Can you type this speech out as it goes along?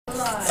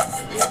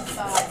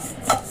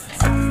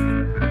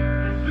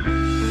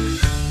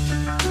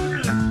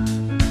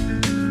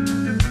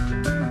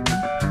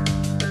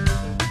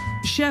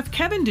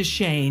Kevin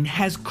DeShane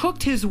has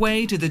cooked his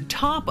way to the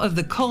top of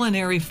the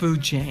culinary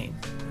food chain.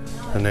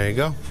 And there you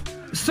go.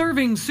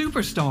 Serving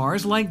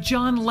superstars like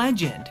John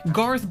Legend,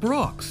 Garth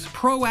Brooks,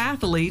 pro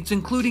athletes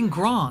including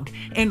Gronk,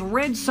 and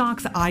Red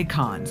Sox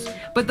icons.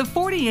 But the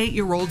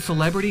 48-year-old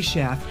celebrity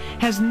chef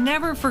has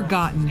never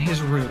forgotten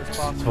his roots.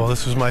 Well,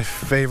 this was my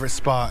favorite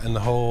spot in the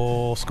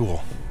whole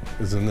school,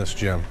 is in this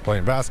gym,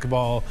 playing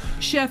basketball.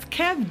 Chef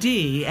Kev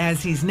D,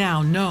 as he's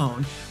now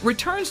known,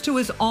 returns to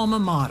his alma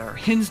mater,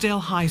 Hinsdale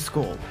High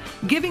School,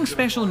 giving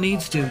special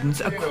needs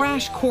students a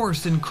crash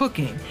course in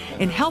cooking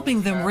and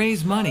helping them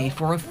raise money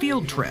for a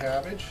field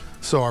trip.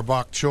 So our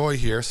bok choy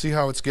here, see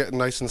how it's getting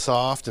nice and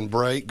soft and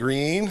bright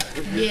green?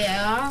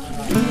 Yeah.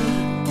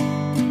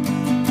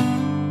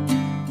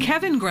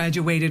 Kevin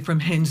graduated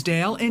from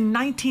Hinsdale in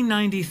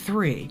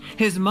 1993.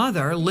 His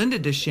mother, Linda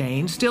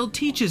DeShane, still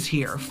teaches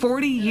here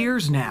 40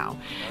 years now.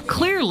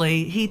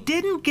 Clearly, he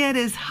didn't get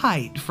his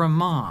height from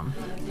Mom.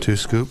 2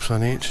 scoops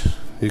on each.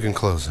 You can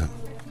close it.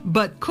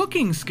 But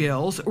cooking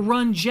skills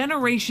run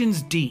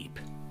generations deep.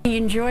 He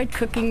enjoyed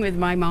cooking with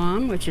my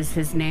mom, which is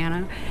his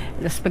nana,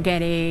 the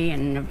spaghetti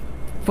and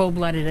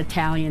full-blooded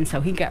Italian, so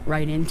he got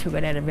right into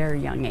it at a very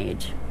young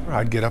age.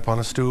 I'd get up on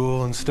a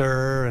stool and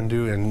stir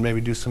and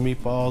maybe do some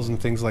meatballs and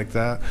things like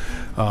that.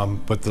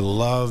 But the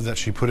love that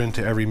she put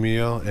into every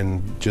meal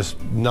and just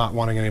not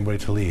wanting anybody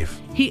to leave.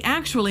 He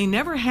actually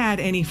never had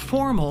any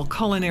formal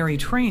culinary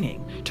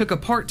training, took a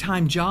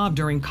part-time job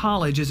during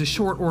college as a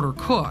short-order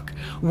cook,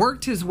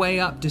 worked his way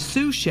up to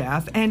sous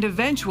chef and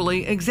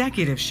eventually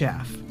executive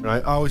chef.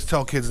 I always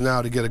tell kids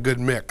now to get a good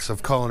mix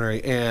of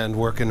culinary and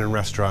working in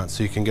restaurants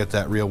so you can get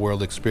that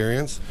real-world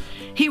experience.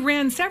 He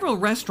ran several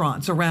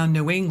restaurants around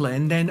New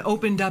England, then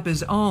opened up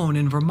his own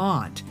in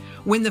Vermont.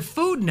 When the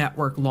Food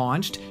Network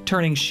launched,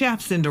 turning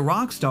chefs into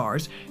rock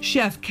stars,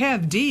 Chef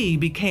Kev D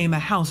became a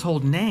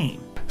household name.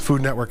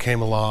 Food Network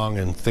came along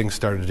and things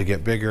started to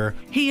get bigger.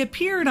 He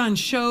appeared on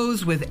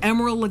shows with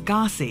Emeril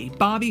Lagasse,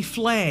 Bobby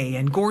Flay,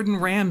 and Gordon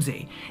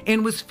Ramsay,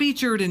 and was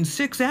featured in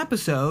 6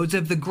 episodes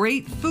of The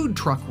Great Food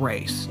Truck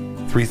Race.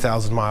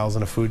 3,000 miles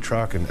in a food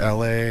truck in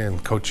LA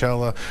and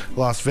Coachella,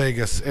 Las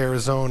Vegas,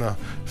 Arizona,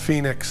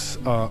 Phoenix,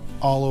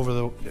 all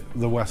over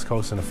the West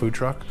Coast in a food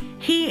truck.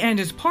 He and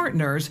his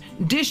partners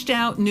dished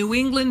out New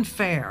England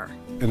fare.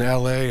 In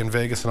LA and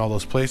Vegas and all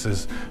those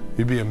places,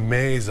 you'd be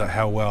amazed at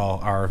how well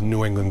our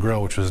New England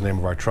Grill, which was the name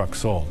of our truck,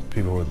 sold.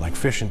 People were like,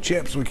 fish and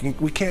chips,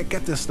 we can't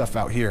get this stuff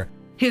out here.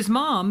 His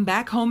mom,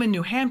 back home in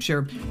New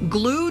Hampshire,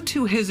 glued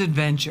to his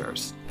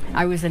adventures.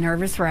 I was a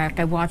nervous wreck.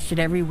 I watched it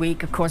every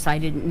week. Of course, I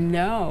didn't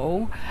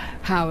know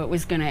how it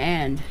was going to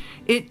end.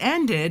 It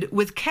ended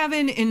with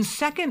Kevin in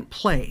 2nd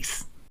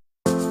place.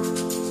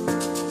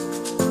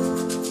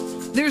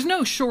 There's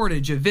no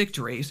shortage of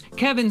victories.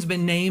 Kevin's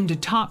been named a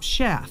top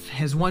chef,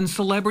 has won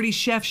celebrity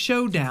chef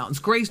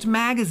showdowns, graced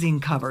magazine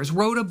covers,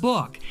 wrote a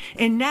book,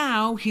 and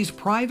now he's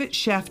private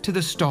chef to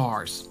the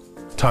stars.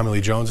 Tommy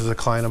Lee Jones is a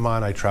client of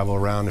mine. I travel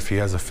around if he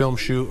has a film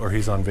shoot or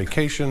he's on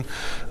vacation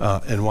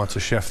and wants a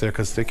chef there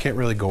because they can't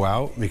really go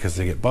out because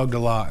they get bugged a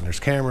lot and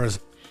there's cameras.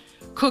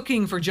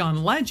 Cooking for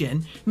John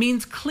Legend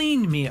means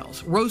clean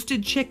meals,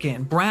 roasted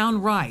chicken, brown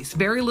rice,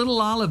 very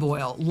little olive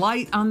oil,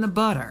 light on the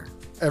butter.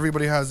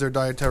 Everybody has their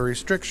dietary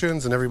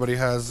restrictions and everybody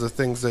has the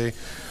things they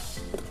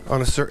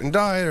on a certain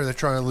diet, or they're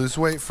trying to lose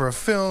weight for a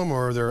film,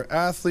 or they're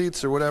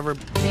athletes or whatever.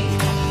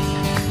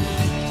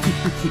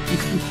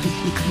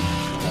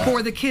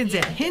 For the kids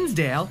at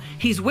Hinsdale,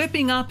 he's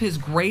whipping up his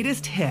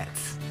greatest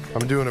hits.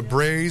 I'm doing a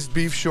braised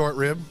beef short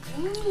rib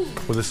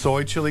with a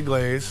soy chili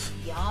glaze,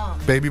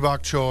 baby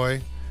bok choy,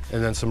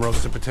 and then some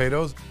roasted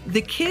potatoes.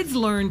 The kids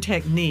learn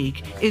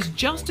technique is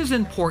just as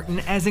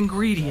important as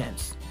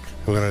ingredients.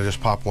 We're gonna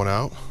just pop one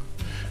out.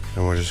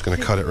 And we're just going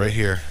to cut it right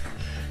here.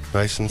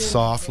 Nice and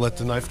soft. Let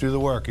the knife do the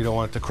work. You don't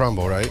want it to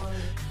crumble, right?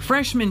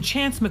 Freshman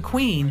Chance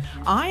McQueen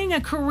eyeing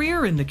a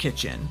career in the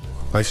kitchen.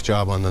 Nice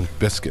job on the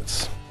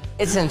biscuits.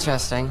 It's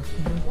interesting.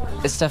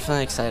 It's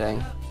definitely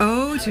exciting.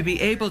 Oh, to be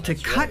able to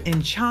cut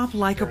and chop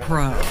like a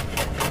pro.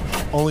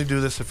 Only do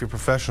this if you're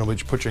professional, but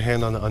you put your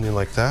hand on the onion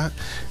like that,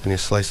 and you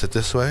slice it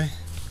this way,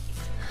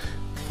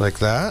 like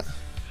that.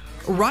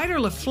 Ryder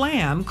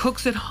LaFlamme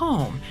cooks at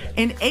home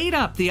and ate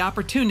up the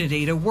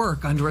opportunity to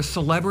work under a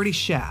celebrity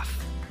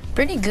chef.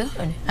 Pretty good.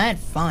 I had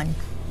fun.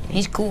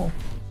 He's cool.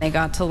 They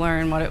got to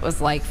learn what it was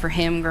like for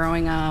him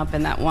growing up,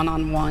 and that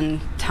one-on-one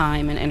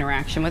time and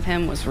interaction with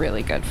him was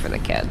really good for the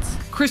kids.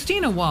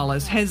 Christina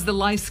Wallace heads the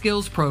Life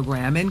Skills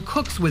program and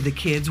cooks with the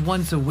kids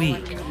once a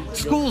week.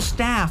 School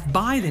staff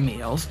buy the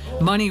meals.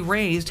 Money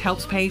raised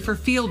helps pay for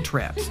field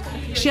trips.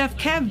 Chef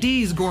Kev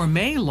D's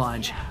gourmet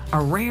lunch,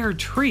 a rare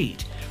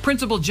treat.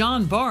 Principal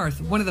John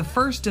Barth, one of the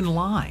first in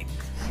line.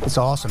 It's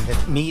awesome. The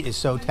meat is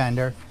so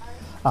tender.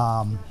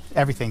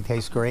 Everything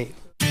tastes great.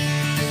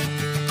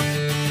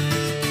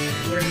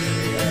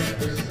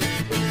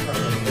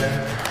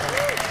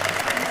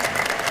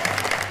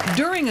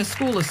 During a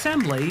school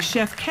assembly,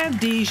 Chef Kev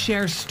D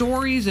shares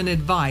stories and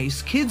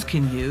advice kids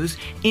can use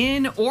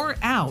in or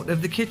out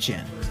of the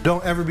kitchen.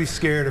 Don't ever be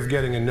scared of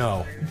getting a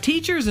no.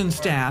 Teachers and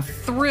staff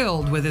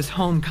thrilled with his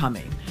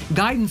homecoming.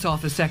 Guidance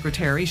Office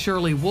Secretary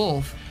Shirley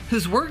Wolf,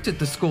 who's worked at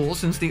the school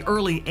since the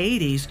early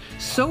 80s,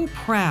 so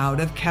proud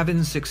of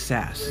Kevin's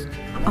success.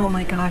 Oh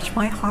my gosh,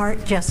 my heart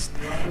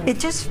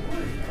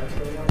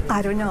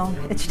I don't know,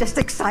 it's just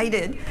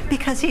excited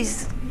because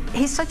he's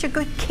such a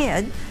good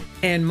kid.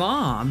 And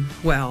Mom,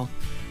 well,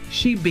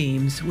 she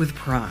beams with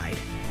pride.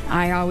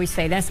 I always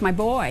say, that's my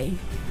boy.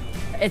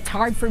 It's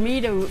hard for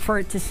me for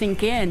it to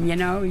sink in, you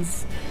know.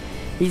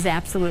 He's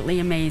absolutely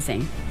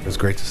amazing. It was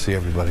great to see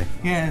everybody.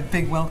 Yeah,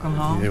 big welcome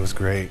home. It was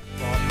great.